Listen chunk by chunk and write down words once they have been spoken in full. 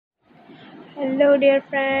Hello, dear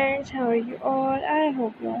friends. How are you all? I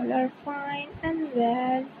hope you all are fine and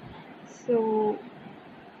well. So,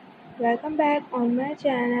 welcome back on my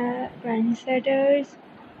channel, Trendsetters.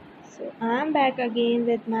 So, I'm back again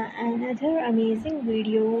with my another amazing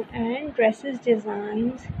video and dresses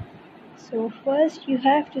designs. So, first you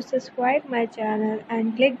have to subscribe my channel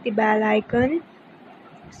and click the bell icon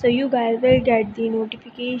so you guys will get the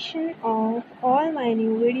notification of all my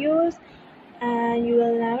new videos and you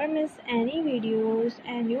will never miss any videos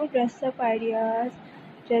and new dress up ideas.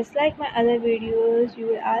 Just like my other videos, you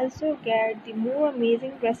will also get the more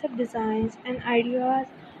amazing dress up designs and ideas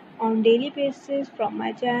on daily basis from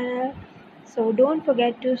my channel. So don't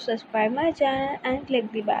forget to subscribe my channel and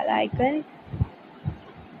click the bell icon.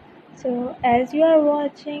 So as you are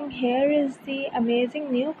watching, here is the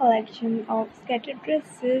amazing new collection of scattered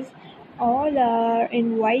dresses. All are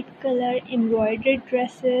in white color embroidered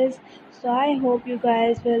dresses. So I hope you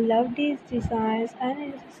guys will love these designs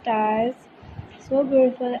and styles. So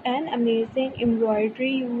beautiful and amazing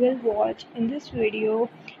embroidery you will watch in this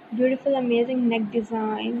video. Beautiful amazing neck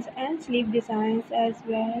designs and sleeve designs as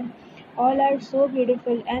well. All are so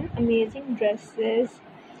beautiful and amazing dresses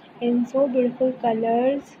in so beautiful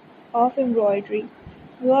colors of embroidery.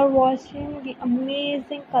 You are watching the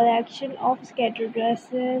amazing collection of scattered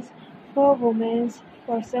dresses for women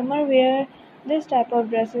for summer wear. This type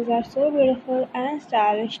of dresses are so beautiful and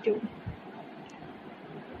stylish too.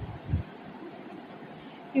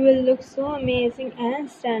 You will look so amazing and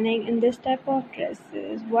stunning in this type of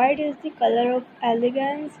dresses. White is the color of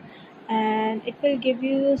elegance and it will give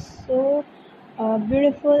you so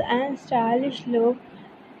beautiful and stylish look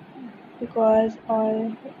because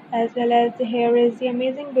all as well as here is the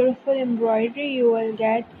amazing beautiful embroidery you will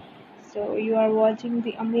get. So you are watching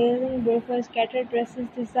the amazing beautiful scattered dresses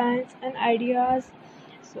designs and ideas.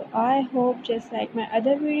 So I hope just like my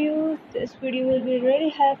other videos, this video will be really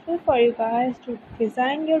helpful for you guys to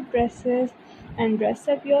design your dresses and dress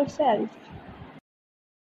up yourself.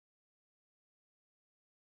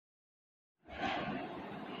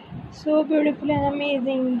 So beautiful and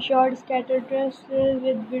amazing short scattered dresses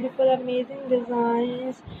with beautiful amazing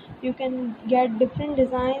designs. You can get different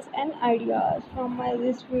designs and ideas from my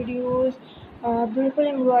list videos. Beautiful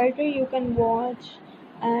embroidery you can watch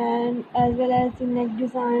and as well as the neck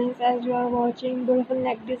designs as you are watching beautiful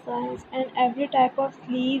neck designs and every type of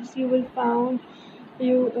sleeves you will found.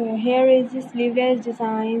 Here is the sleeveless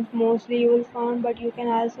designs mostly you will find, but you can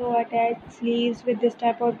also attach sleeves with this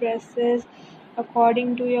type of dresses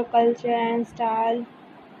according to your culture and style.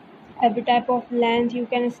 Every type of length you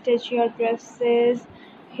can stitch your dresses.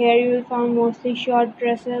 Here you will find mostly short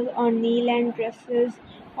dresses or knee length dresses.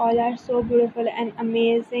 All are so beautiful and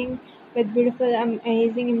amazing with beautiful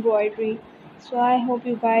amazing embroidery. So I hope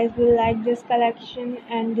you guys will like this collection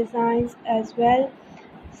and designs as well.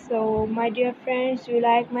 So my dear friends, you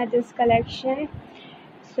like my this collection,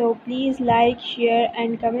 so please like, share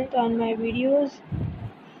and comment on my videos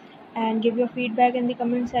and give your feedback in the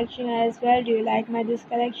comment section as well. Do you like my this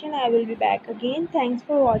collection? I will be back again. Thanks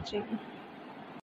for watching.